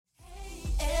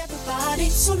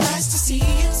It's so nice to see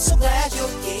you, so glad you're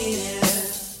here.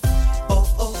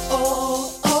 Oh, oh,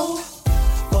 oh, oh,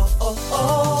 oh, oh,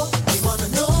 oh. We wanna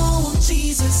know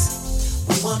Jesus,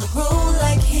 we wanna grow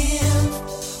like him.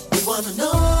 We wanna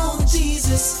know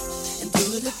Jesus and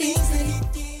do the things that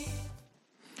he did.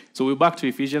 So we're back to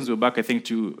Ephesians. We're back, I think,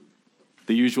 to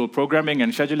the usual programming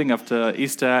and scheduling after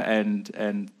Easter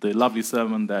and the lovely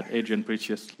sermon that Adrian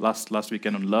preached last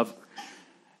weekend on love.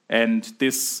 And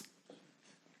this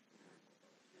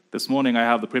morning I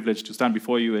have the privilege to stand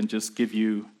before you and just give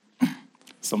you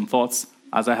some thoughts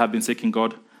as I have been seeking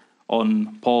God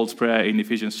on Paul's prayer in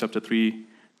Ephesians chapter 3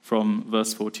 from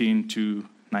verse 14 to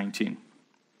 19.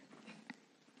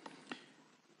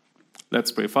 Let's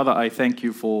pray. Father, I thank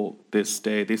you for this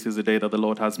day. This is the day that the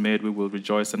Lord has made. We will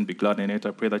rejoice and be glad in it.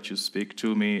 I pray that you speak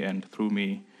to me and through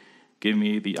me. Give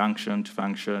me the unction to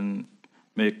function.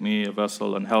 Make me a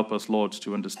vessel and help us, Lord,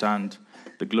 to understand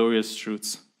the glorious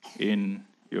truths in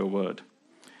your word.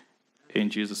 In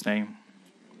Jesus' name.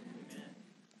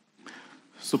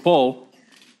 So Paul,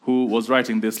 who was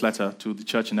writing this letter to the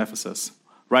church in Ephesus,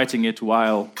 writing it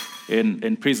while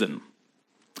in prison,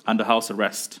 under house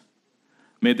arrest,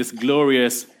 made this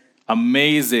glorious,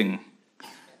 amazing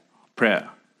prayer.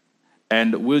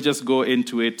 And we'll just go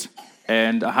into it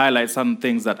and highlight some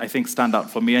things that I think stand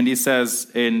out for me. And he says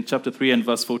in chapter 3 and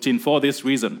verse 14, "For this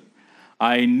reason,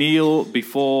 I kneel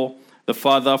before the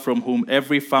Father from whom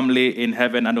every family in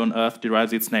heaven and on earth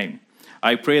derives its name.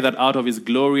 I pray that out of his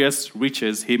glorious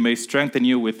riches he may strengthen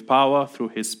you with power through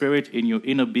his Spirit in your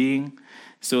inner being,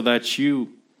 so that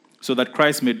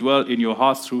Christ may dwell in your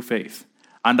hearts through faith.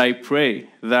 And I pray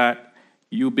that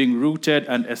you, being rooted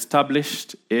and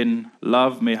established in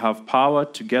love, may have power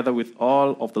together with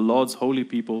all of the Lord's holy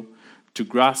people to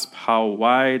grasp how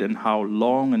wide and how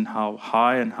long and how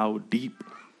high and how deep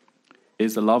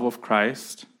is the love of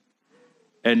Christ,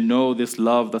 and know this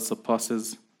love that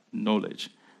surpasses knowledge,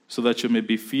 so that you may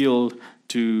be filled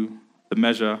to the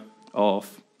measure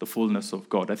of the fullness of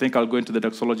God." I think I'll go into the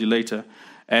doxology later.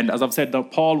 And as I've said,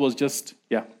 Paul was just,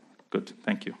 good,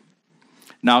 thank you.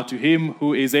 "Now to him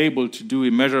who is able to do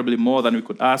immeasurably more than we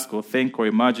could ask or think or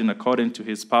imagine according to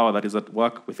his power that is at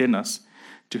work within us,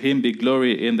 to him be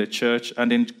glory in the church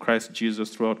and in Christ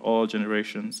Jesus throughout all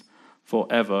generations,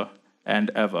 forever and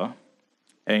ever.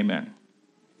 Amen."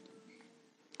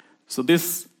 So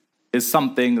this is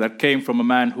something that came from a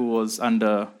man who was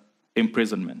under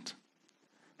imprisonment.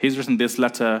 He's written this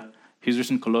letter, he's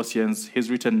written Colossians, he's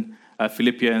written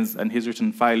Philippians, and he's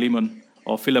written Philemon,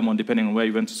 or Philemon, depending on where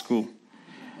you went to school,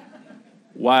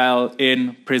 while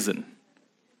in prison,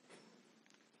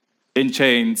 in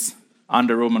chains,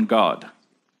 under Roman guard.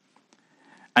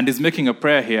 And he's making a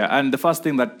prayer here. And the first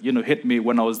thing that hit me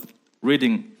when I was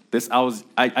reading this,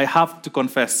 I have to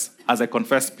confess, as I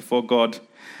confess before God,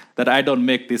 that I don't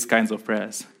make these kinds of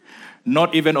prayers.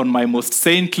 Not even on my most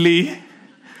saintly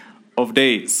of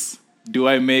days do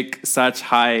I make such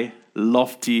high,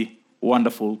 lofty,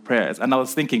 wonderful prayers. And I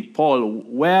was thinking, Paul,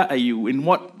 where are you? In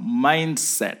what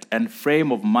mindset and frame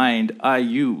of mind are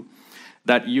you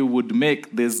that you would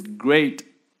make this great,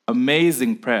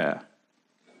 amazing prayer,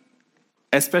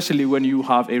 especially when you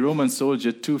have a Roman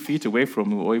soldier 2 feet away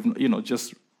from you, or even,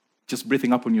 just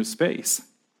breathing up on your space?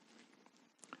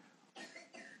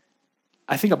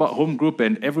 I think about home group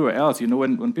and everywhere else,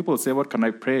 when people say, what can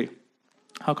I pray?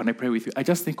 How can I pray with you? I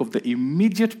just think of the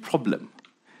immediate problem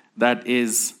that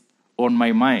is on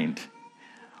my mind,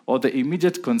 or the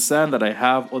immediate concern that I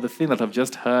have, or the thing that I've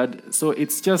just heard. So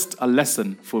it's just a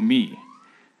lesson for me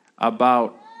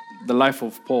about the life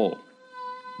of Paul.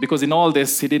 Because in all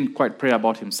this, he didn't quite pray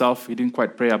about himself. He didn't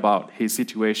quite pray about his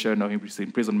situation or his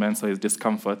imprisonments or his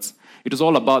discomforts. It was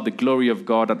all about the glory of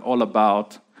God and all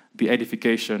about the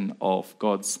edification of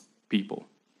God's people.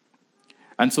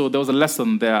 And so there was a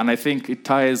lesson there, and I think it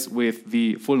ties with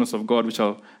the fullness of God, which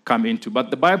I'll come into.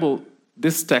 But the Bible,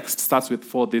 this text starts with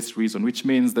 "for this reason," which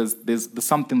means there's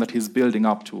something that he's building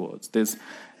up towards.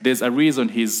 There's a reason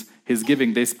he's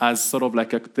giving this as sort of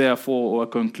like a therefore or a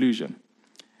conclusion.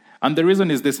 And the reason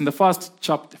is this: in the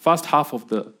first half of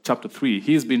the chapter 3,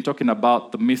 he's been talking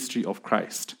about the mystery of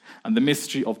Christ and the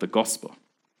mystery of the gospel,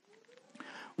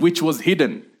 which was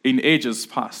hidden in ages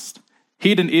past,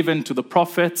 hidden even to the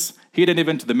prophets, hidden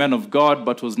even to the men of God,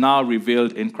 but was now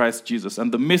revealed in Christ Jesus.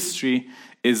 And the mystery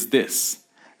is this: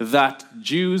 that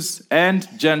Jews and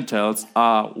Gentiles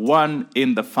are one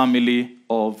in the family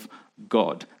of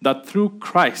God. That through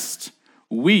Christ,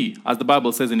 we, as the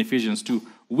Bible says in Ephesians 2,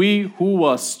 we who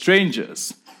were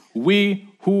strangers, we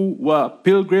who were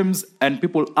pilgrims and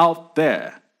people out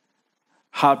there,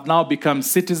 have now become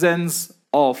citizens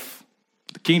of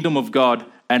the kingdom of God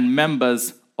and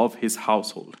members of his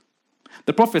household.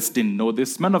 The prophets didn't know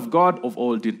this. Men of God of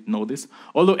old didn't know this.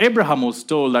 Although Abraham was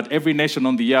told that every nation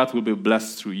on the earth will be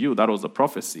blessed through you, that was a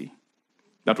prophecy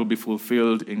that will be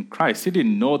fulfilled in Christ. He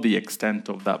didn't know the extent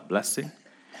of that blessing.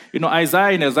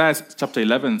 Isaiah in Isaiah chapter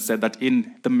 11 said that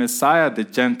in the Messiah, the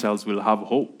Gentiles will have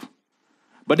hope.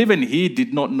 But even he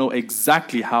did not know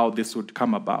exactly how this would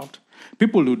come about.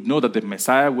 People would know that the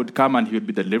Messiah would come and he would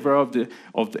be the deliverer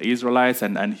of the Israelites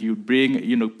and he would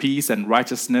bring peace and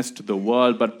righteousness to the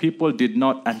world, but people did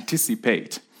not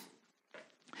anticipate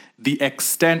the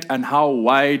extent and how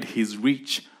wide his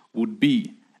reach would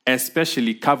be,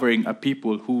 especially covering a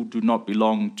people who do not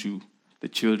belong to the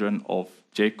children of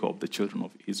Jacob, the children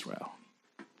of Israel.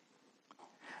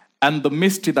 And the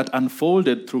mystery that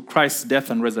unfolded through Christ's death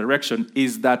and resurrection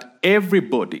is that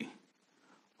everybody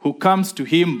who comes to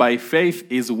him by faith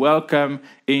is welcome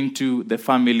into the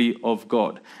family of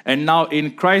God. And now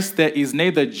in Christ there is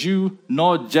neither Jew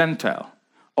nor Gentile.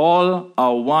 All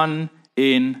are one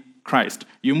in Christ.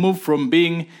 You move from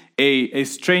being a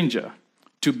stranger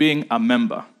to being a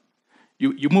member.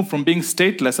 You move from being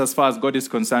stateless as far as God is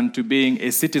concerned to being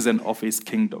a citizen of his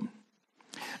kingdom.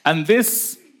 And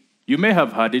this, you may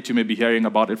have heard it, you may be hearing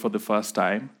about it for the first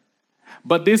time,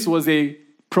 but this was a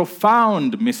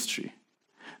profound mystery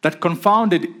that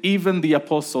confounded even the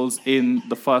apostles in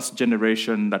the first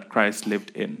generation that Christ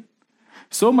lived in.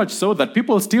 So much so that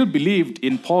people still believed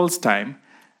in Paul's time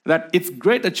that it's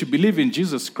great that you believe in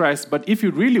Jesus Christ, but if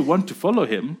you really want to follow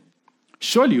him,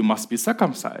 surely you must be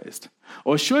circumcised,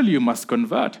 or surely you must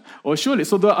convert, or surely.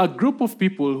 So there are a group of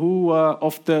people who were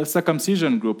of the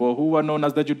circumcision group, or who were known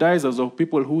as the Judaizers, or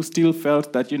people who still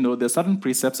felt that, there are certain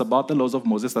precepts about the laws of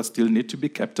Moses that still need to be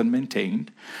kept and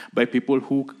maintained by people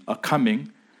who are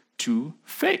coming to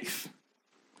faith.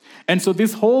 And so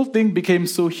this whole thing became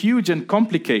so huge and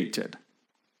complicated.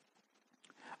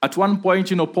 At one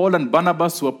point, Paul and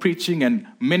Barnabas were preaching and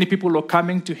many people were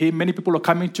coming to him, many people were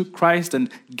coming to Christ and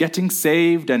getting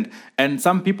saved, and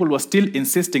some people were still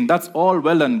insisting that's all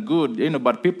well and good,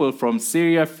 but people from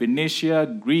Syria,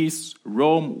 Phoenicia, Greece,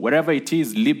 Rome, wherever it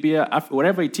is, Libya,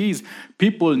 wherever it is,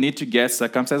 people need to get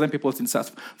circumcised and people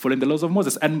insist following the laws of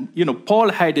Moses. And,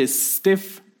 Paul had a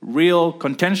stiff, real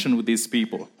contention with these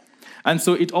people. And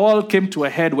so it all came to a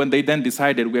head when they then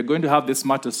decided we're going to have this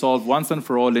matter solved once and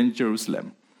for all in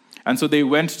Jerusalem. And so they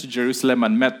went to Jerusalem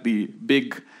and met the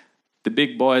big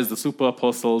boys, the super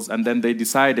apostles, and then they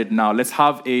decided now let's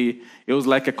have it was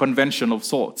like a convention of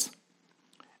sorts.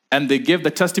 And they gave the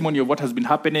testimony of what has been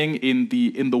happening in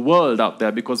the world out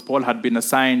there, because Paul had been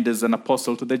assigned as an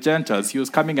apostle to the Gentiles. He was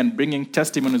coming and bringing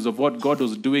testimonies of what God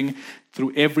was doing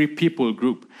through every people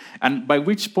group. And by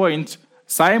which point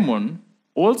Simon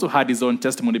also had his own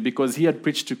testimony, because he had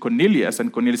preached to Cornelius,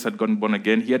 and Cornelius had gotten born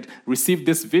again. He had received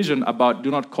this vision about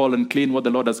do not call unclean what the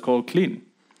Lord has called clean.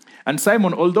 And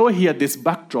Simon, although he had this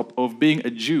backdrop of being a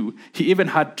Jew, he even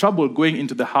had trouble going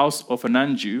into the house of a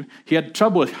non-Jew. He had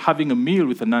trouble having a meal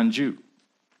with a non-Jew.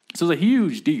 So it's a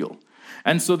huge deal.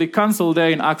 And so the council there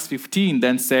in Acts 15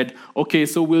 then said, okay,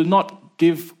 so we'll not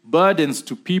give burdens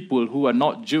to people who are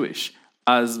not Jewish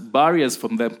as barriers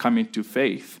from them coming to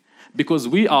faith, because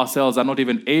we ourselves are not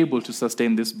even able to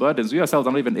sustain these burdens. We ourselves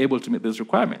are not even able to meet these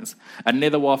requirements. And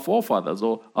neither were our forefathers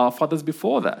or our fathers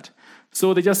before that.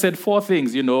 So they just said 4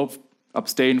 things,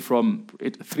 abstain from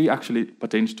it. 3 actually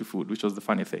pertained to food, which was the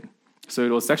funny thing. So it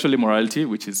was sexual immorality,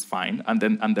 which is fine. And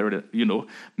there,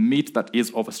 meat that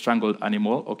is of a strangled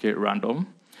animal. Okay, random.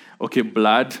 Okay,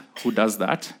 blood. Who does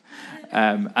that?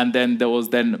 And then there was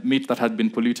meat that had been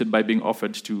polluted by being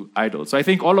offered to idols. So I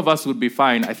think all of us would be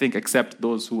fine, except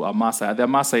those who are Massa. Their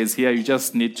Massa is here. You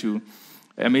just need to,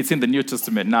 it's in the New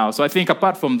Testament now. So I think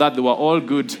apart from that, they were all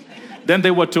good. Then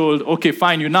they were told, okay,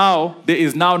 fine, there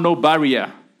is now no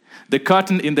barrier. The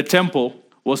curtain in the temple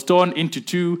was torn into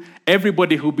 2.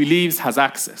 Everybody who believes has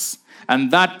access. And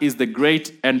that is the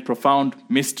great and profound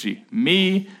mystery.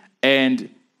 Me and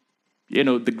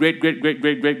the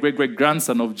great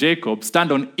grandson of Jacob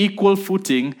stand on equal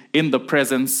footing in the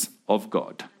presence of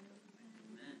God.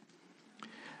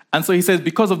 And so he says,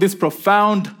 because of this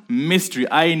profound mystery,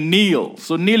 I kneel.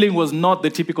 So kneeling was not the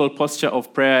typical posture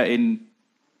of prayer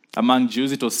among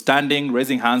Jews. It was standing,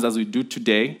 raising hands as we do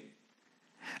today.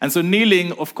 And so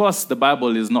kneeling, of course, the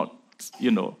Bible is not,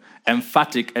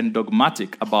 emphatic and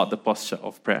dogmatic about the posture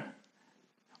of prayer.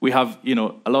 We have,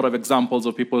 a lot of examples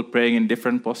of people praying in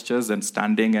different postures and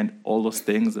standing and all those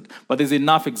things. But there's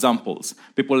enough examples.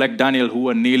 People like Daniel who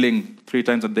were kneeling 3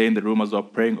 times a day in the room as well,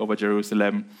 praying over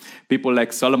Jerusalem. People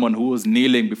like Solomon who was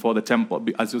kneeling before the temple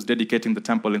as he was dedicating the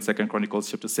temple in 2 Chronicles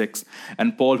chapter 6.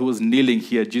 And Paul who was kneeling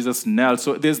here, Jesus knelt.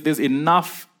 So there's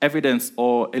enough evidence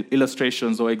or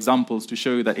illustrations or examples to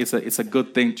show you that it's a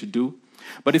good thing to do.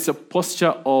 But it's a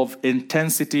posture of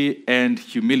intensity and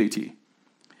humility.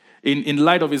 In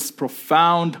light of his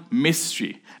profound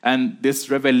mystery and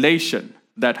this revelation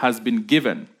that has been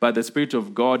given by the Spirit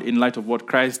of God in light of what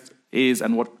Christ is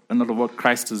and what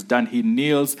Christ has done, he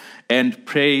kneels and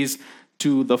prays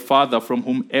to the Father from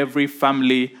whom every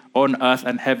family on earth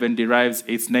and heaven derives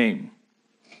its name.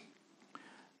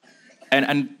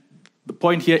 And the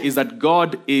point here is that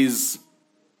God is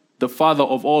the Father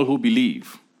of all who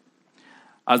believe.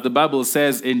 As the Bible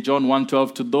says in John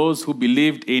 1:12, to those who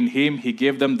believed in him, he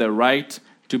gave them the right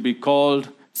to be called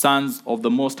sons of the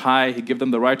Most High. He gave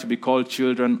them the right to be called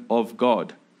children of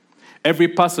God. Every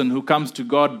person who comes to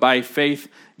God by faith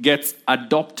gets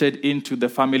adopted into the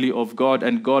family of God,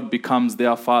 and God becomes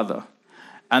their father.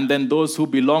 And then those who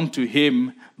belong to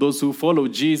him, those who follow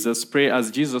Jesus, pray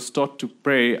as Jesus taught to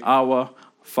pray, our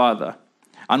Father.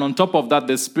 And on top of that,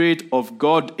 the Spirit of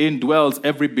God indwells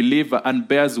every believer and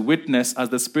bears witness as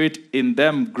the Spirit in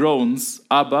them groans,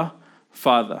 Abba,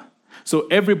 Father. So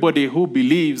everybody who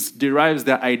believes derives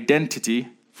their identity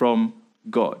from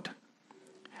God.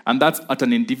 And that's at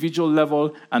an individual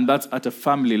level, and that's at a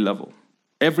family level.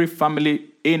 Every family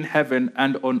in heaven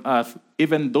and on earth,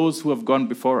 even those who have gone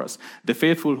before us, the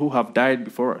faithful who have died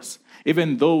before us,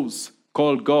 even those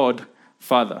called God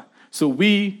Father. So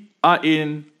we are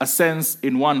in a sense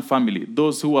in one family.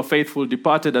 Those who are faithful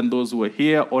departed and those who are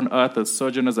here on earth as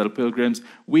sojourners and pilgrims,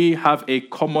 we have a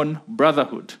common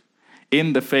brotherhood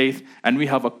in the faith, and we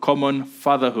have a common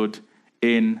fatherhood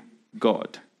in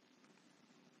God.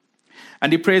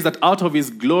 And he prays that out of his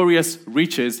glorious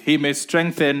riches, he may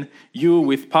strengthen you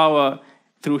with power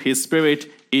through his Spirit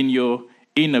in your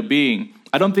inner being.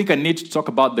 I don't think I need to talk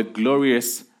about the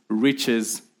glorious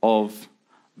riches of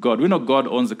God. We know God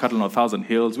owns the cattle on 1,000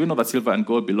 hills. We know that silver and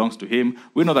gold belongs to him.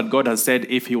 We know that God has said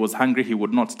if he was hungry, he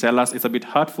would not tell us. It's a bit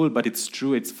hurtful, but it's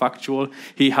true, it's factual.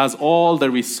 He has all the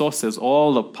resources,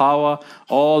 all the power,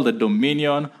 all the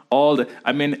dominion,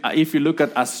 if you look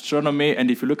at astronomy and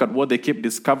if you look at what they keep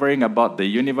discovering about the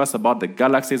universe, about the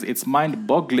galaxies, it's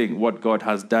mind-boggling what God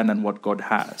has done and what God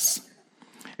has.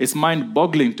 It's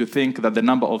mind-boggling to think that the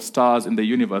number of stars in the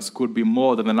universe could be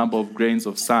more than the number of grains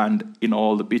of sand in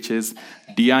all the beaches.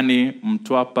 Diani,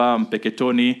 Mtwapa,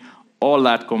 Mpeketoni, all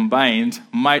that combined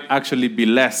might actually be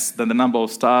less than the number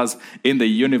of stars in the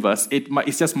universe.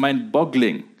 It's just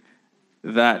mind-boggling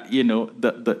that,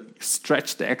 the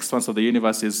expanse of the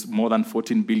universe is more than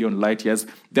 14 billion light years.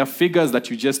 There are figures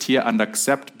that you just hear and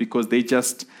accept because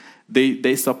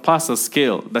they surpass a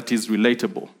scale that is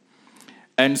relatable.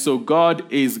 And so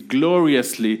God is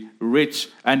gloriously rich.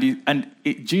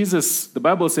 Jesus, the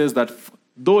Bible says that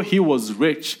though he was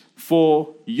rich,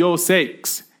 for your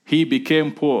sakes, he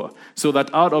became poor, so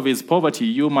that out of his poverty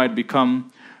you might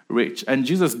become rich. And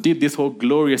Jesus did this whole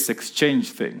glorious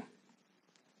exchange thing.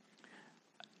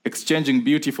 Exchanging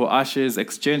beauty for ashes,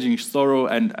 exchanging sorrow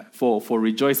and for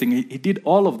rejoicing. He did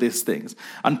all of these things.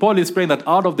 And Paul is praying that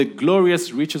out of the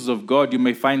glorious riches of God, you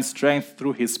may find strength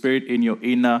through his Spirit in your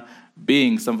inner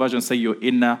being. Some versions say your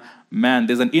inner man.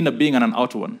 There's an inner being and an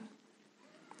outer one.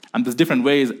 And there's different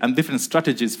ways and different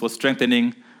strategies for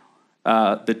strengthening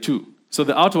the two. So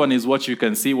the outer one is what you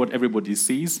can see, what everybody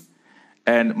sees.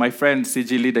 And my friend CG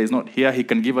Leader is not here. He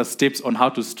can give us tips on how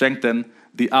to strengthen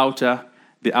the outer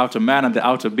man and the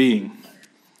outer being.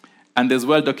 And there's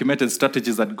well-documented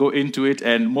strategies that go into it,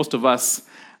 and most of us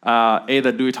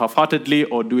either do it half-heartedly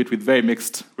or do it with very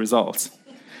mixed results.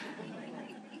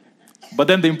 But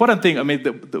then the important thing,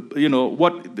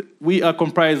 we are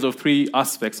comprised of 3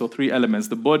 aspects or 3 elements: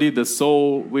 the body, the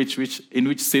soul, in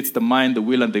which sits the mind, the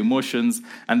will, and the emotions,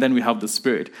 and then we have the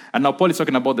spirit. And now Paul is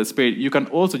talking about the spirit. You can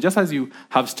also, just as you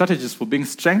have strategies for being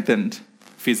strengthened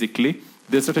physically,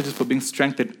 there's strategies for being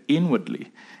strengthened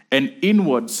inwardly. And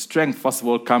inward strength, first of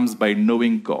all, comes by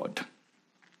knowing God.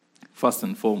 First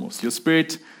and foremost, your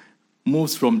spirit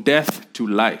moves from death to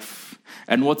life.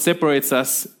 And what separates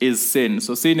us is sin.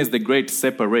 So sin is the great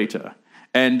separator.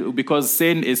 And because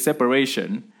sin is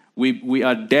separation, we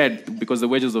are dead because the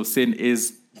wages of sin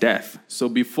is death. So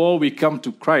before we come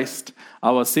to Christ,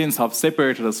 our sins have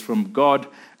separated us from God,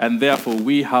 and therefore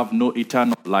we have no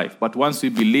eternal life. But once we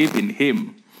believe in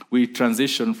him, we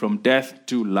transition from death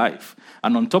to life.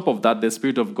 And on top of that, the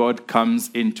Spirit of God comes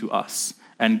into us.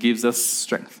 and gives us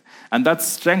strength. And that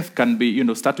strength can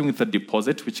be, starting with a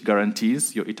deposit, which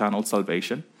guarantees your eternal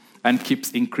salvation and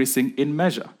keeps increasing in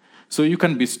measure. So you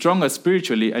can be stronger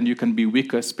spiritually and you can be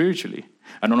weaker spiritually.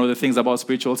 And one of the things about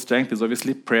spiritual strength is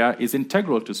obviously prayer is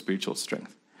integral to spiritual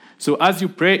strength. So as you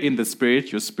pray in the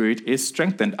Spirit, your spirit is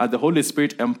strengthened. As the Holy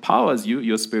Spirit empowers you,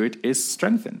 your spirit is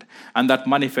strengthened. And that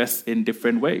manifests in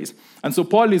different ways. And so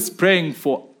Paul is praying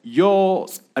for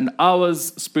yours and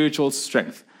ours spiritual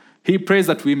strength. He prays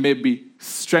that we may be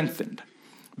strengthened.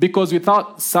 Because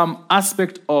without some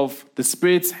aspect of the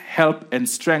Spirit's help and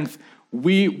strength,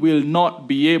 we will not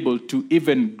be able to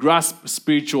even grasp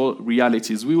spiritual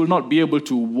realities. We will not be able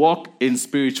to walk in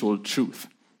spiritual truth.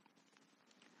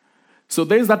 So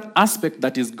there's that aspect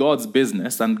that is God's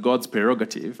business and God's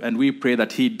prerogative, and we pray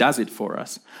that He does it for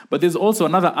us. But there's also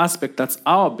another aspect that's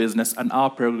our business and our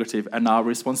prerogative and our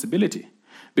responsibility.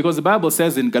 Because the Bible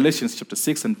says in Galatians chapter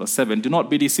 6 and verse 7, do not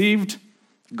be deceived,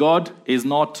 God is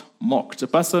not mocked. A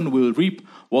person will reap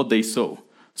what they sow.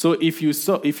 So if you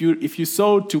sow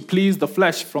to please the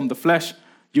flesh from the flesh,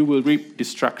 you will reap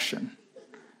destruction.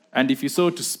 And if you sow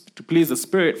to please the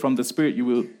Spirit from the Spirit, you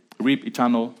will reap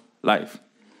eternal life.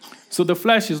 So the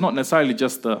flesh is not necessarily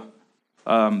just the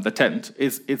tent.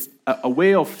 It's a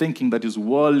way of thinking that is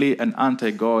worldly and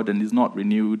anti-God and is not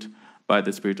renewed by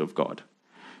the Spirit of God.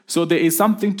 So there is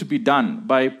something to be done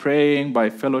by praying, by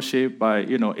fellowship, by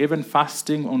even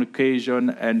fasting on occasion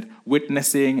and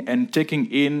witnessing and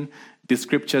taking in the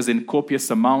scriptures in copious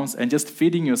amounts and just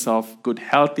feeding yourself good,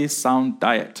 healthy, sound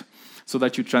diet so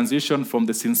that you transition from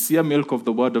the sincere milk of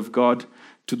the Word of God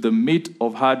to the meat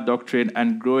of hard doctrine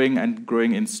and growing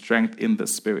in strength in the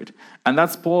Spirit. And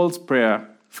that's Paul's prayer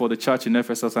for the church in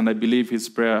Ephesus, and I believe his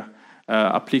prayer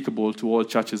applicable to all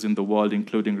churches in the world,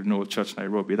 including Renewal Church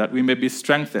Nairobi, that we may be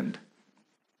strengthened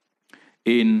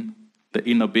in the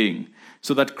inner being,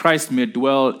 so that Christ may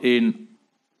dwell in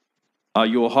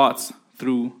your hearts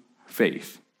through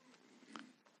faith.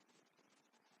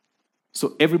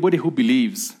 So everybody who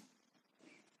believes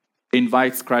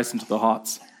invites Christ into the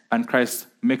hearts, and Christ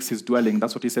makes his dwelling.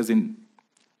 That's what he says in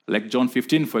John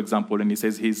 15, for example, and he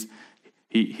says he's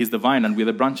the vine and we're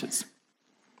the branches.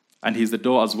 And he's the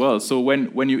door as well. So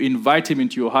when you invite him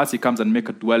into your hearts, he comes and makes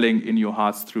a dwelling in your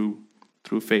hearts through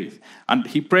faith. And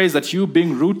he prays that you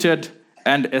being rooted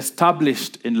and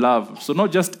established in love. So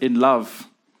not just in love.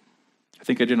 I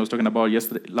think Adrian was talking about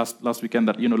last weekend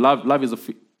that love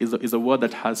is a word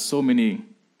that has so many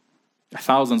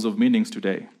thousands of meanings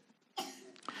today.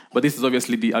 But this is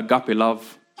obviously the agape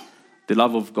love, the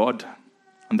love of God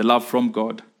and the love from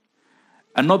God.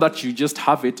 And not that you just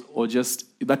have it or just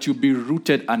that you be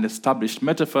rooted and established.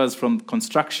 Metaphors from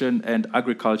construction and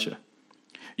agriculture.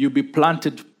 You be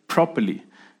planted properly.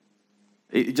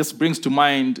 It just brings to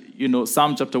mind,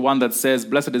 Psalm chapter 1 that says,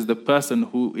 blessed is the person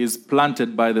who is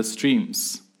planted by the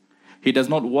streams. He does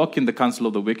not walk in the counsel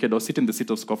of the wicked or sit in the seat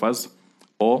of scoffers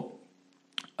or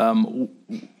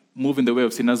move in the way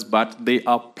of sinners, but they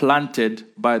are planted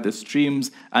by the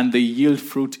streams and they yield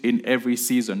fruit in every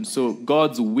season. So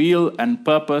God's will and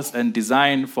purpose and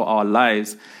design for our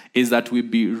lives is that we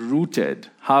be rooted,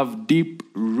 have deep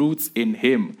roots in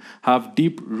Him, have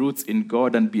deep roots in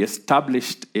God, and be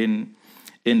established in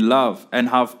love, and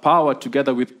have power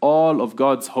together with all of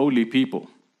God's holy people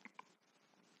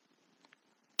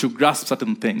to grasp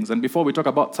certain things. And before we talk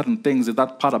about certain things, is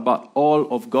that part about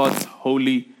all of God's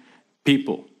holy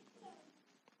people.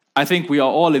 I think we are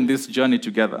all in this journey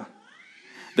together.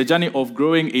 The journey of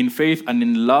growing in faith and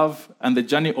in love, and the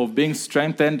journey of being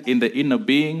strengthened in the inner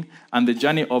being, and the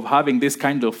journey of having this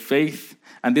kind of faith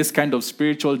and this kind of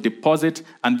spiritual deposit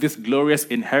and this glorious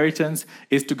inheritance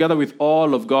is together with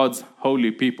all of God's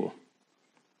holy people.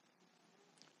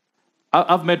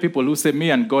 I've met people who say,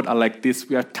 me and God are like this.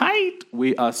 We are tight.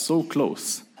 We are so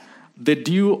close. The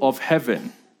dew of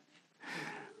heaven,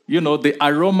 the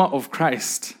aroma of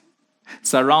Christ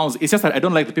surrounds. It's just that I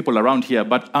don't like the people around here,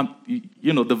 but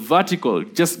the vertical,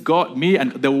 just God, me,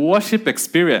 and the worship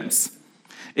experience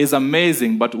is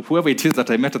amazing. But whoever it is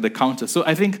that I met at the counter, so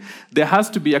I think there has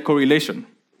to be a correlation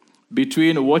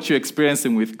between what you're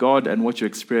experiencing with God and what you're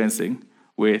experiencing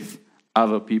with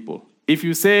other people. If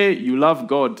you say you love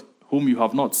God whom you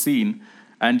have not seen,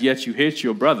 and yet you hate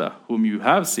your brother whom you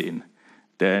have seen,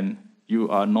 then you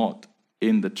are not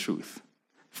in the truth.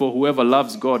 For whoever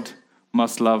loves God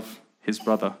must love his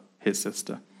brother, his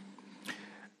sister.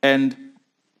 And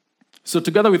so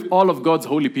together with all of God's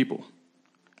holy people,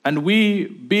 and we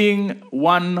being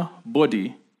one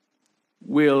body,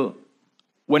 will,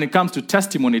 when it comes to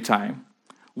testimony time,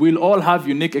 we'll all have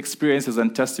unique experiences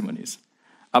and testimonies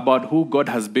about who God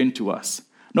has been to us.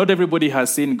 Not everybody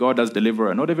has seen God as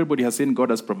deliverer. Not everybody has seen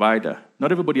God as provider.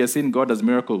 Not everybody has seen God as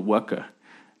miracle worker.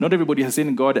 Not everybody has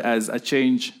seen God as a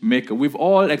change maker. We've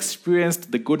all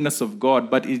experienced the goodness of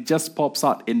God, but it just pops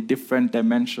out in different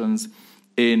dimensions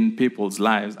in people's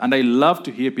lives. And I love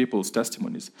to hear people's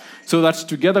testimonies, so that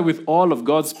together with all of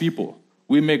God's people,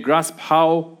 we may grasp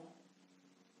how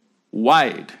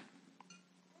wide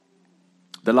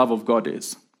the love of God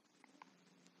is.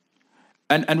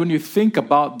 And when you think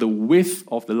about the width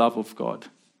of the love of God,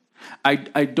 I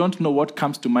don't know what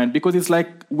comes to mind, because it's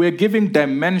like we're giving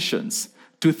dimensions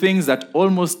to things that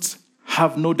almost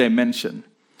have no dimension,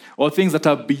 or things that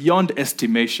are beyond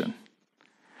estimation.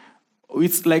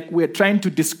 It's like we're trying to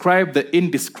describe the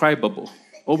indescribable,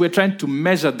 or we're trying to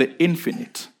measure the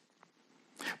infinite.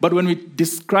 But when we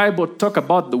describe or talk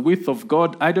about the width of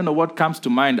God, I don't know what comes to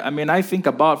mind. I mean, I think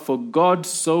about, for God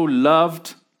so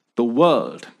loved the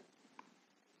world,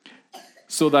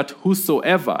 so that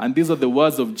whosoever, and these are the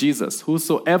words of Jesus,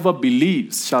 whosoever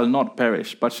believes shall not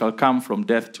perish, but shall come from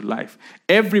death to life.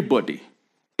 Everybody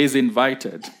is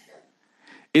invited.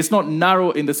 It's not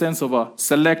narrow in the sense of a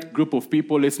select group of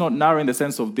people. It's not narrow in the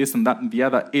sense of this and that and the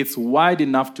other. It's wide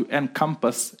enough to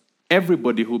encompass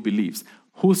everybody who believes.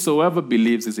 Whosoever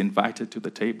believes is invited to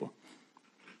the table.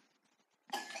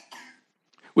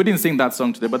 We didn't sing that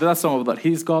song today, but that song of that,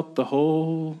 he's got the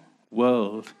whole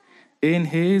world in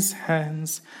his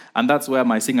hands. And that's where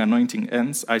my sing anointing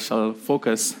ends. I shall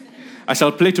focus. I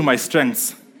shall play to my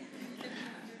strengths,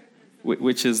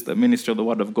 which is the ministry of the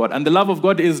word of God. And the love of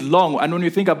God is long. And when you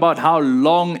think about how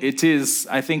long it is,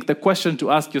 I think the question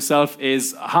to ask yourself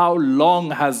is, for how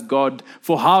long has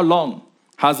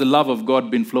the love of God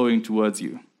been flowing towards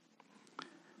you?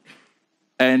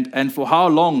 And for how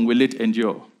long will it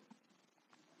endure?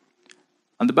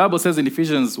 And the Bible says in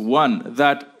Ephesians 1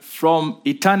 that from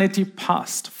eternity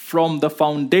past, from the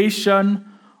foundation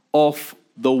of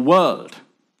the world,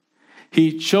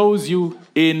 he chose you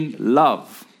in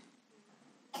love.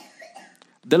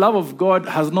 The love of God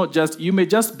has not just, you may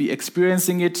just be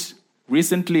experiencing it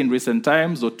recently in recent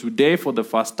times, or today for the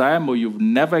first time, or you've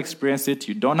never experienced it,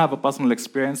 you don't have a personal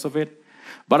experience of it.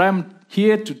 But I'm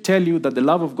here to tell you that the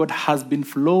love of God has been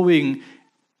flowing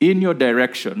in your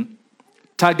direction,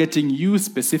 targeting you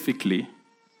specifically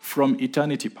from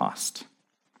eternity past.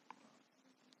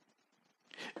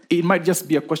 It might just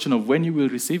be a question of when you will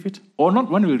receive it, or not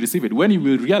when you will receive it, when you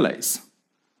will realize.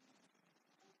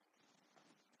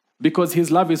 Because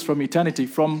his love is from eternity,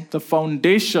 from the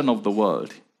foundation of the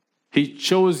world. He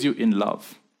chose you in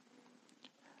love.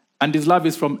 And his love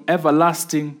is from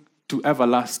everlasting to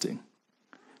everlasting,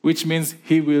 which means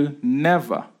he will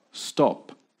never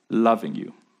stop loving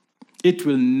you. It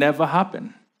will never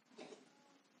happen.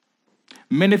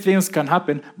 Many things can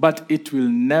happen, but it will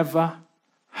never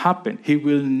happen. He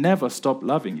will never stop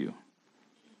loving you.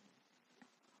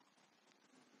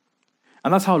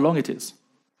 And that's how long it is,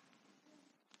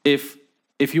 if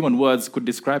human words could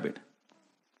describe it.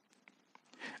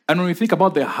 And when we think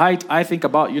about the height, I think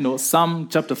about, Psalm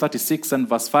chapter 36 and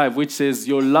verse 5, which says,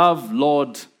 your love,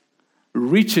 Lord,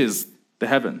 reaches the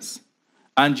heavens,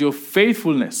 and your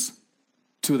faithfulness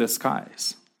to the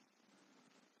skies.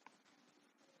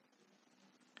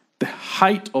 The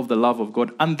height of the love of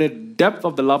God and the depth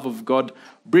of the love of God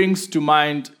brings to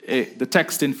mind the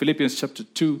text in Philippians chapter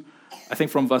 2, I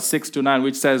think from verse 6 to 9,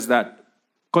 which says that,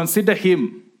 consider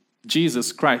him,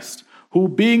 Jesus Christ, who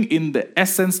being in the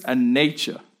essence and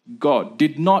nature God,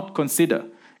 did not consider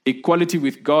equality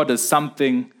with God as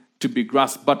something to be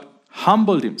grasped, but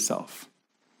humbled himself,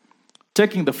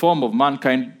 taking the form of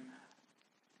mankind,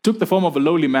 took the form of a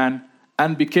lowly man,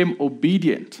 and became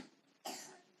obedient,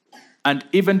 and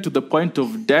even to the point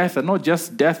of death, and not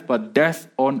just death, but death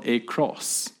on a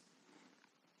cross.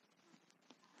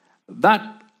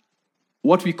 That,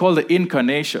 what we call the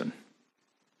incarnation,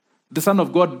 the Son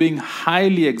of God being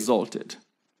highly exalted,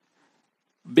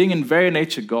 being in very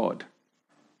nature God,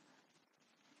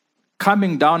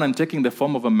 coming down and taking the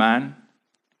form of a man,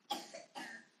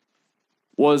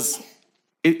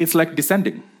 it's like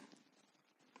descending.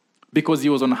 Because he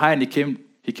was on high and he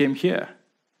came here.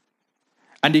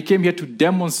 And he came here to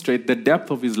demonstrate the depth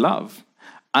of his love.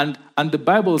 And the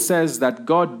Bible says that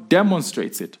God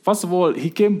demonstrates it. First of all, he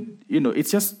came, it's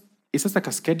just like a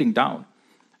cascading down.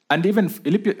 And even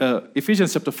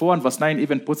Ephesians chapter 4 and verse 9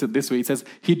 even puts it this way. It says,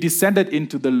 he descended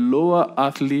into the lower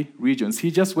earthly regions. He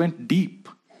just went deep.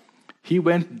 He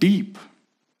went deep.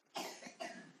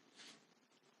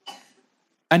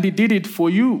 And he did it for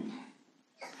you.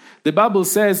 The Bible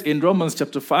says in Romans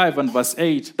chapter 5 and verse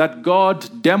 8 that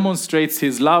God demonstrates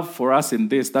his love for us in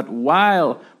this, that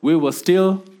while we were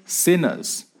still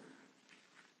sinners,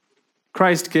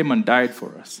 Christ came and died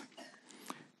for us.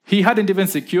 He hadn't even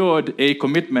secured a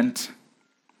commitment,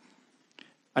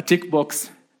 a tick box,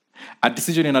 a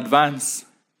decision in advance.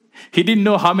 He didn't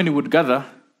know how many would gather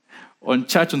on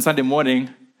church on Sunday morning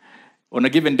on a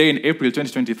given day in April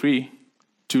 2023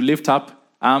 to lift up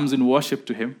arms in worship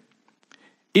to him.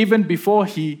 Even before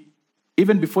you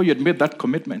had made that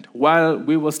commitment, while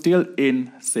we were still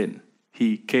in sin,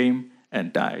 he came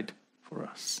and died for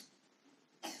us.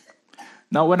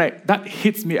 Now, that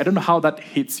hits me, I don't know how that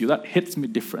hits you. That hits me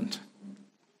different.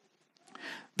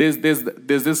 There's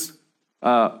this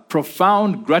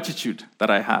profound gratitude that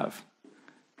I have.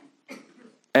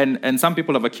 And some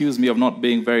people have accused me of not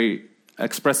being very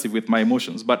expressive with my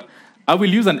emotions, but I will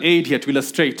use an aid here to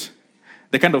illustrate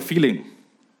the kind of feeling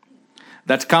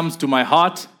that comes to my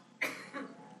heart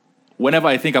whenever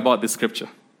I think about this scripture.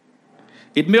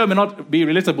 It may or may not be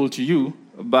relatable to you,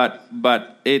 but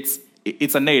it's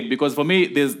an aid, because for me,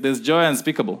 there's joy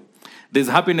unspeakable. There's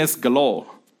happiness galore.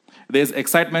 There's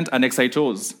excitement and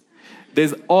excitors.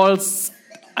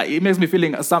 It makes me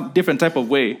feeling some different type of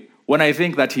way when I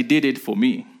think that he did it for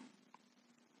me.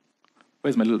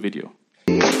 Where's my little video?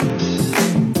 Here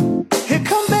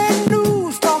come bad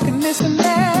news, talking this and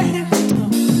that.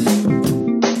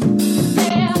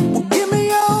 Well, give me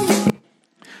your...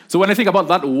 So when I think about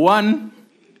that one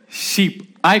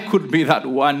sheep, I could be that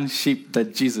one sheep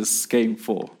that Jesus came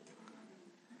for.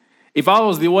 If I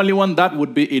was the only one, that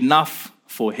would be enough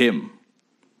for him.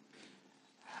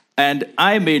 And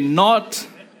I may not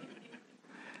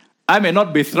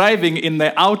be thriving in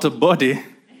the outer body,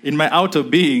 in my outer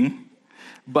being,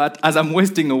 but as I'm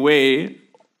wasting away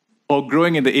or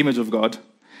growing in the image of God,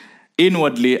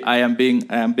 inwardly I am being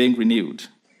renewed.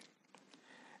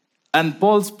 And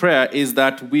Paul's prayer is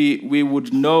that we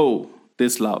would know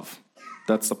this love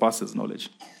that surpasses knowledge.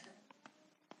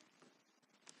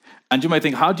 And you might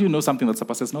think, how do you know something that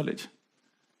surpasses knowledge?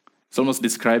 It's almost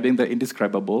describing the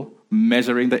indescribable,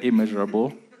 measuring the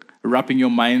immeasurable, wrapping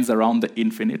your minds around the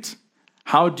infinite.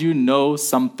 How do you know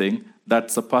something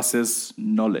that surpasses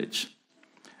knowledge?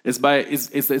 It's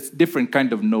a different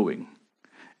kind of knowing.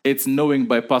 It's knowing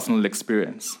by personal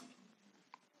experience.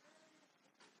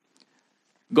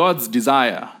 God's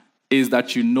desire is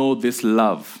that you know this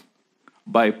love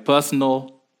by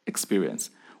personal experience.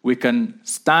 We can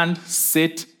stand,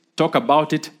 sit, talk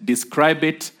about it, describe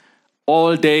it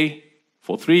all day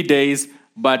for 3 days,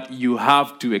 but you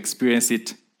have to experience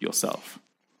it yourself.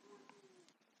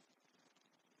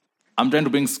 I'm trying to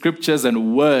bring scriptures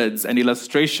and words and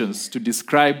illustrations to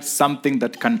describe something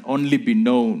that can only be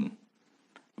known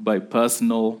by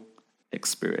personal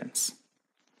experience.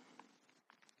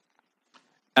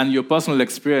 And your personal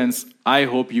experience, I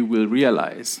hope you will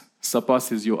realize,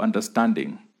 surpasses your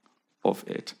understanding of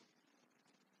it.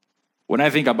 When I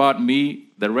think about me,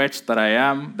 the wretch that I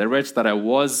am, the wretch that I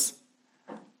was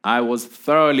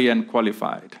thoroughly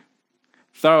unqualified,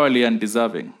 thoroughly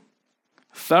undeserving,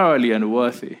 thoroughly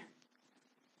unworthy.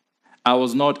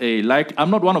 I'm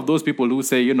not one of those people who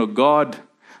say, God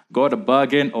got a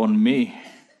bargain on me.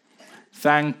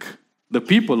 Thank the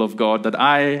people of God that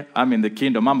I am in the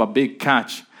kingdom. I'm a big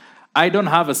catch. I don't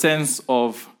have a sense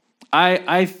of,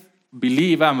 I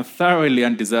believe I'm thoroughly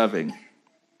undeserving.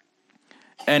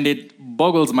 And it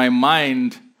boggles my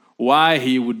mind why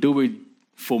he would do it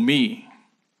for me.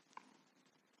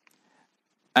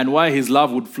 And why his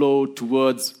love would flow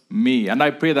towards me. And I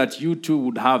pray that you too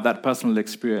would have that personal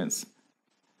experience.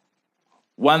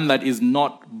 One that is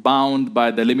not bound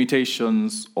by the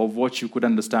limitations of what you could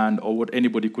understand or what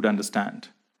anybody could understand.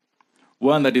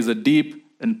 One that is a deep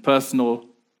and personal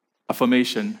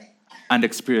affirmation and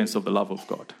experience of the love of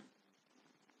God.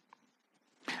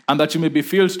 And that you may be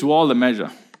filled to all the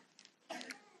measure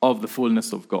of the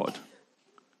fullness of God.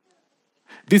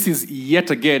 This is yet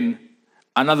again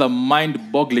another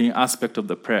mind-boggling aspect of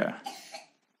the prayer.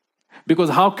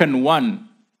 Because how can one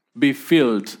be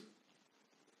filled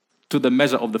to the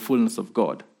measure of the fullness of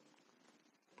God?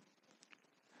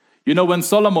 When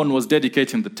Solomon was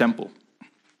dedicating the temple,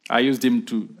 I used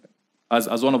him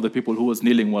as one of the people who was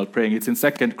kneeling while praying. It's in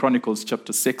 2 Chronicles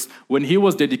chapter 6. When he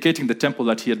was dedicating the temple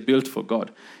that he had built for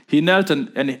God, he knelt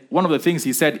and one of the things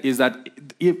he said is that,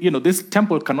 this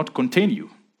temple cannot contain you.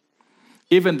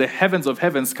 Even the heavens of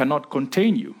heavens cannot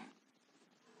contain you.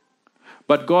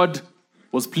 But God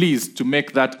was pleased to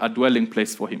make that a dwelling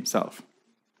place for himself.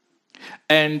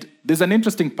 And there's an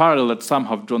interesting parallel that some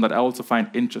have drawn that I also find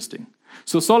interesting.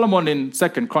 So Solomon in 2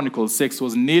 Chronicles 6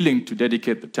 was kneeling to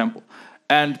dedicate the temple.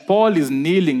 And Paul is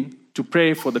kneeling to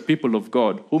pray for the people of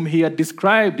God, whom he had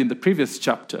described in the previous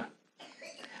chapter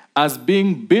as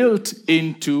being built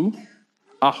into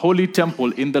a holy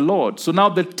temple in the Lord. So now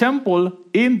the temple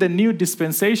in the new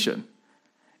dispensation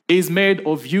is made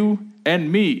of you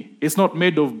and me. It's not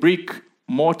made of brick,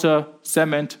 mortar,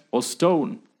 cement, or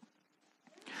stone.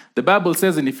 The Bible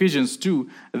says in Ephesians 2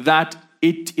 that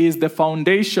it is the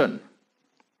foundation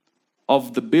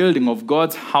of the building of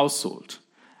God's household,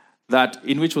 that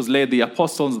in which was laid the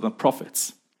apostles and the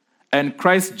prophets. And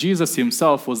Christ Jesus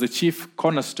himself was the chief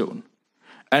cornerstone.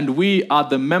 And we are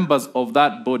the members of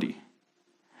that body.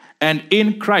 And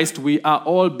in Christ, we are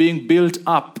all being built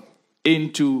up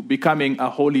into becoming a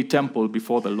holy temple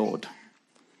before the Lord.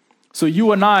 So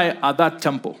you and I are that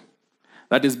temple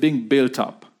that is being built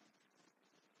up.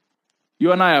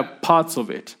 You and I are parts of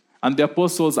it. And the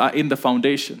apostles are in the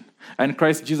foundation. And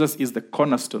Christ Jesus is the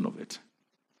cornerstone of it.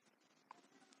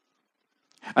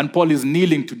 And Paul is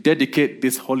kneeling to dedicate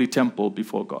this holy temple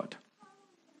before God.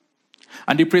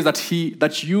 And he prays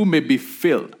that you may be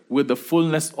filled with the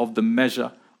fullness of the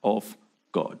measure of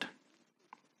God.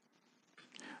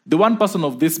 The one person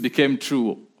of this became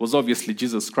true was obviously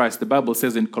Jesus Christ. The Bible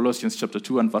says in Colossians chapter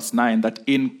 2 and verse 9 that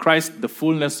in Christ the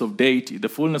fullness of deity, the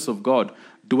fullness of God,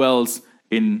 dwells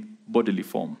in bodily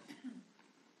form.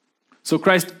 So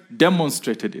Christ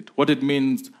demonstrated it, what it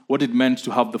meant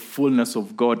to have the fullness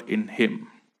of God in him.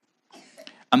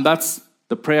 And that's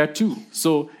the prayer too.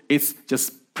 So it's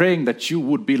just praying that you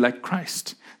would be like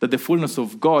Christ, that the fullness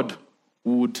of God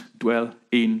would dwell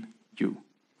in you.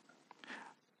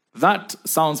 That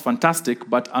sounds fantastic,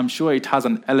 but I'm sure it has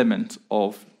an element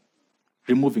of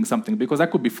removing something, because I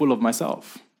could be full of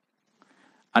myself.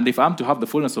 And if I'm to have the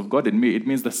fullness of God in me, it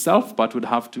means the self part would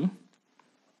have to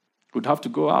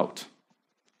go out.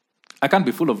 I can't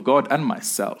be full of God and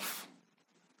myself.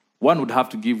 One would have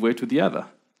to give way to the other.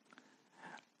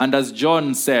 And as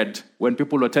John said, when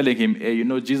people were telling him, hey,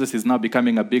 Jesus is now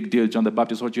becoming a big deal, John the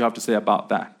Baptist, what do you have to say about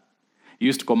that? You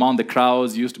used to command the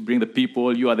crowds, you used to bring the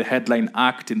people, you are the headline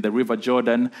act in the River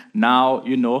Jordan. Now,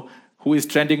 who is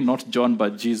trending? Not John,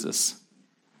 but Jesus.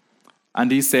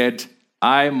 And he said,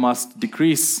 I must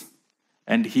decrease,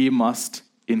 and he must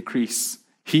increase.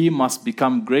 He must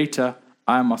become greater,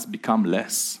 I must become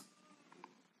less.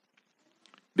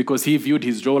 Because he viewed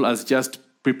his role as just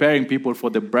preparing people for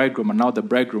the bridegroom, and now the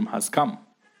bridegroom has come.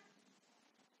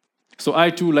 So I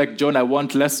too, like John, I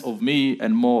want less of me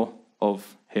and more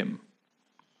of him.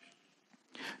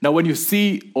 Now, when you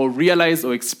see or realize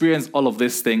or experience all of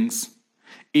these things,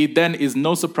 it then is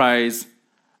no surprise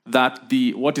that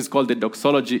what is called the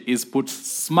doxology is put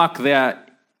smack there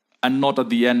and not at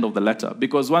the end of the letter.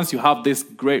 Because once you have this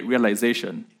great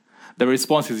realization, the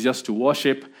response is just to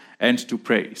worship and to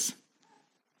praise.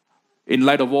 In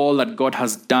light of all that God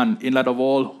has done, in light of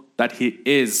all that he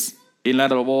is, in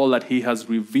light of all that he has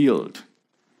revealed.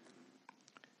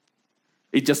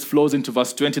 It just flows into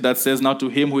verse 20 that says, now to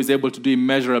him who is able to do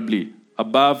immeasurably,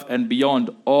 above and beyond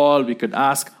all we could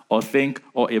ask or think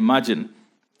or imagine.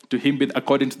 To him be,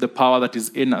 according to the power that is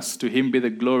in us, to him be the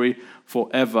glory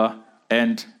forever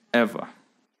and ever.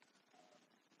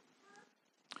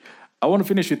 I want to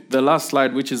finish with the last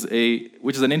slide, which is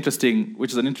an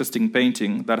interesting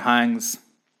painting that hangs.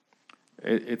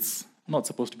 It's not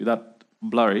supposed to be that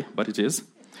blurry, but it is.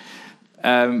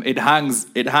 It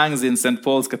hangs in St.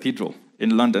 Paul's Cathedral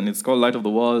in London. It's called Light of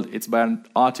the World. It's by an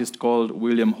artist called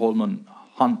William Holman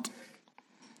Hunt.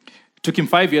 It took him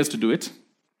 5 years to do it.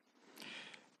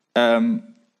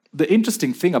 The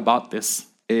interesting thing about this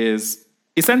is,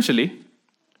 essentially,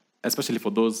 especially for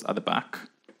those at the back,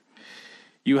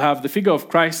 you have the figure of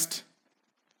Christ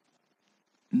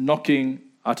knocking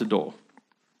at a door.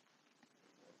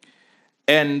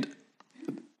 And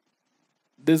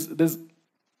there's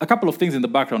a couple of things in the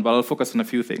background, but I'll focus on a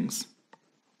few things.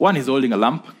 One, he's holding a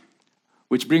lamp,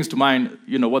 which brings to mind,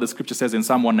 what the scripture says in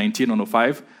Psalm 119,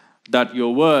 105, that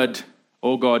your word,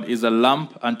 O God, is a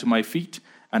lamp unto my feet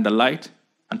and a light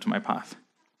unto my path.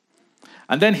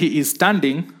 And then he is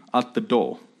standing at the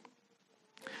door,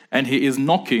 and he is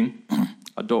knocking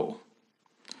a door.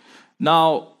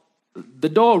 Now, the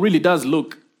door really does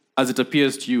look as it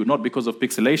appears to you, not because of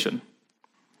pixelation,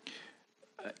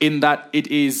 in that it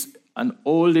is an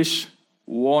oldish,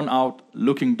 worn-out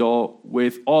looking door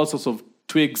with all sorts of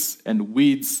twigs and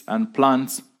weeds and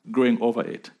plants growing over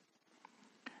it,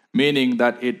 meaning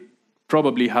that it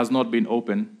probably has not been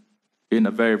open in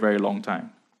a very, very long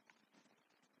time,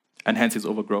 and hence is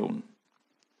overgrown.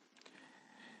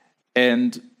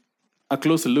 And a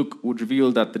closer look would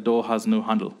reveal that the door has no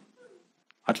handle,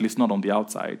 at least not on the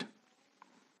outside,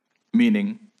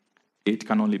 meaning it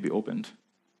can only be opened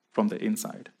from the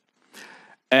inside.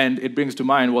 And it brings to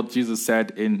mind what Jesus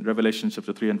said in Revelation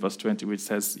chapter 3 and verse 20, which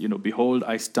says, behold,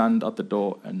 I stand at the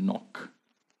door and knock.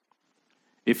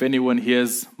 if anyone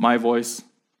hears my voice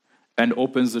and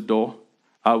opens the door,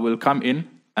 I will come in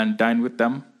and dine with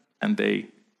them, and they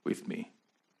with me.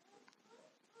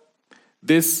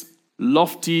 This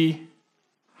lofty,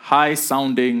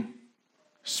 high-sounding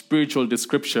spiritual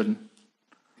description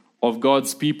of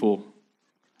God's people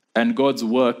and God's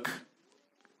work,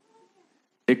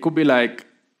 it could be like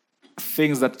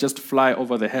things that just fly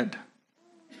over the head.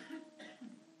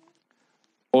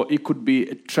 Or it could be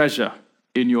a treasure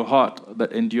in your heart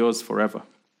that endures forever.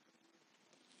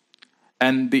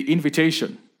 And the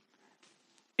invitation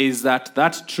is that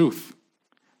that truth,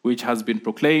 which has been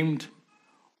proclaimed,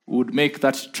 would make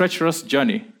that treacherous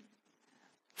journey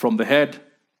from the head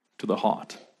to the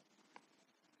heart.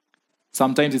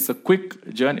 Sometimes it's a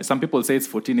quick journey. Some people say it's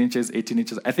 14 inches, 18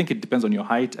 inches. I think it depends on your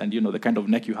height and, the kind of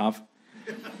neck you have.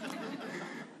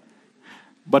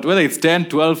 But whether it's 10,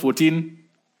 12, 14,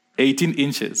 18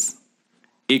 inches,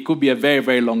 it could be a very,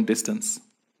 very long distance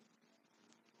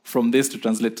from this to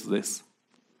translate to this.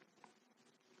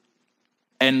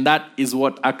 And that is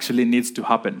what actually needs to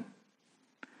happen.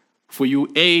 For you,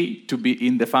 to be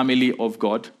in the family of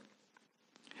God,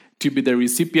 to be the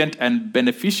recipient and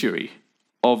beneficiary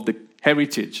of the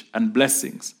heritage and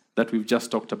blessings that we've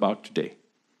just talked about today.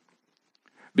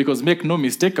 Because make no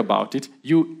mistake about it,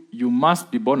 you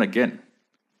must be born again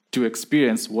to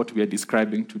experience what we are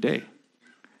describing today.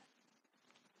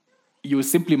 You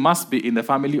simply must be in the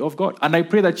family of God. And I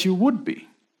pray that you would be.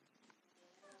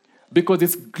 Because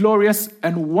it's glorious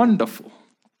and wonderful.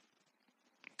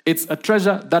 It's a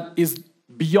treasure that is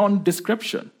beyond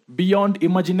description, beyond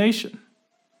imagination.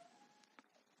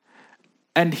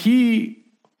 And He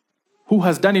who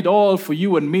has done it all for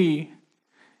you and me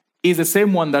is the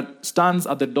same one that stands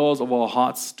at the doors of our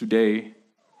hearts today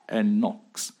and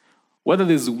knocks. Whether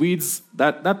there's weeds,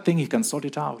 that thing He can sort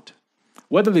it out.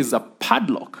 Whether there's a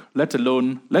padlock, let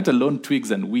alone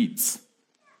twigs and weeds,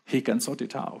 He can sort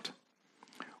it out.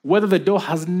 Whether the door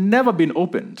has never been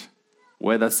opened,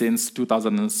 whether since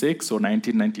 2006 or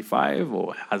 1995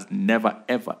 or has never,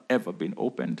 ever, ever been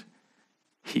opened,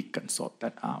 He can sort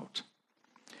that out.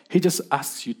 He just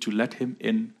asks you to let Him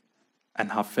in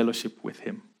and have fellowship with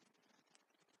Him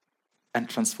and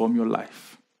transform your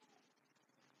life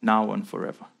now and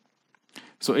forever.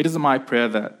 So it is my prayer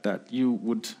that you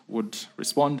would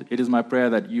respond. It is my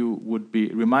prayer that you would be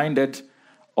reminded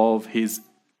of His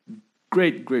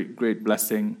great, great, great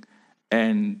blessing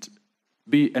and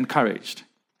be encouraged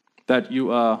that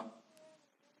you are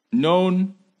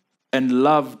known and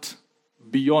loved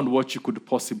beyond what you could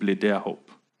possibly dare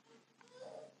hope.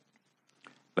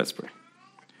 Let's pray.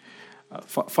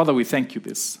 Father, we thank you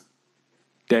this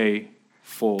day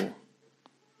for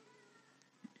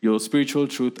your spiritual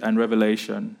truth and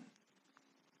revelation.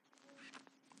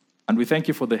 And we thank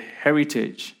you for the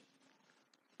heritage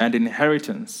and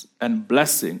inheritance and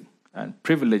blessing and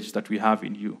privilege that we have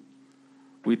in you.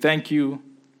 We thank you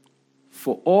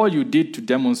for all you did to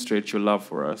demonstrate your love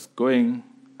for us, going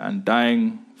and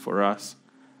dying for us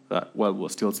while we're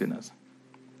still sinners.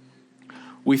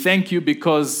 We thank you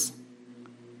because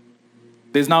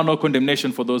there's now no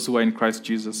condemnation for those who are in Christ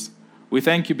Jesus. We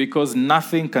thank you because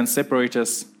nothing can separate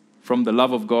us from the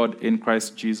love of God in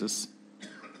Christ Jesus.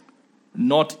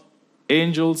 Not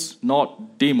angels,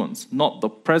 not demons, not the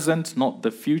present, not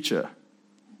the future.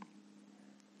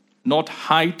 Not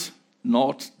height,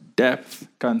 not depth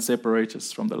can separate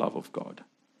us from the love of God.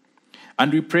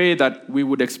 And we pray that we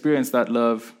would experience that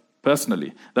love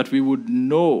personally, that we would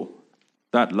know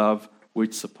that love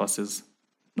which surpasses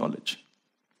knowledge.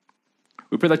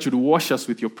 We pray that you'd wash us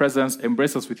with your presence,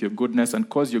 embrace us with your goodness, and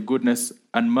cause your goodness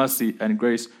and mercy and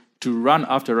grace to run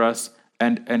after us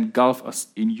and engulf us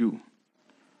in you.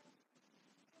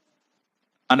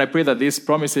 And I pray that these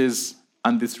promises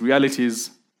and these realities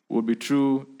will be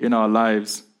true in our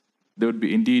lives. They would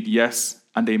be indeed yes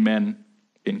and amen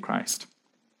in Christ.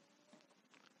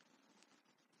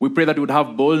 We pray that we would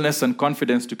have boldness and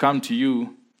confidence to come to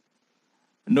you,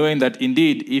 knowing that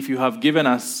indeed, if you have given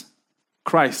us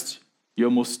Christ, your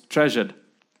most treasured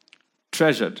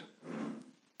treasure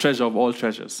of all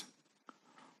treasures,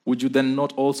 would you then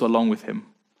not also, along with Him,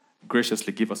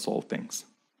 graciously give us all things?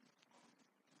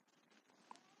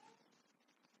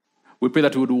 We pray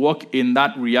that we would walk in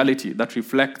that reality that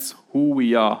reflects who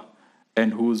we are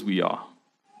and whose we are.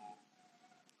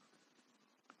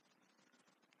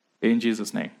 In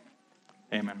Jesus' name,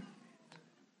 amen.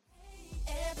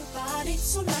 Everybody,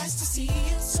 so nice to see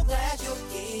you, so glad you're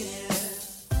here.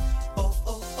 Oh,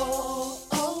 oh, oh,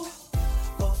 oh,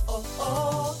 oh, oh,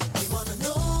 oh. We want to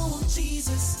know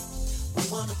Jesus,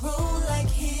 we want to grow like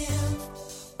Him,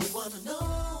 we want to know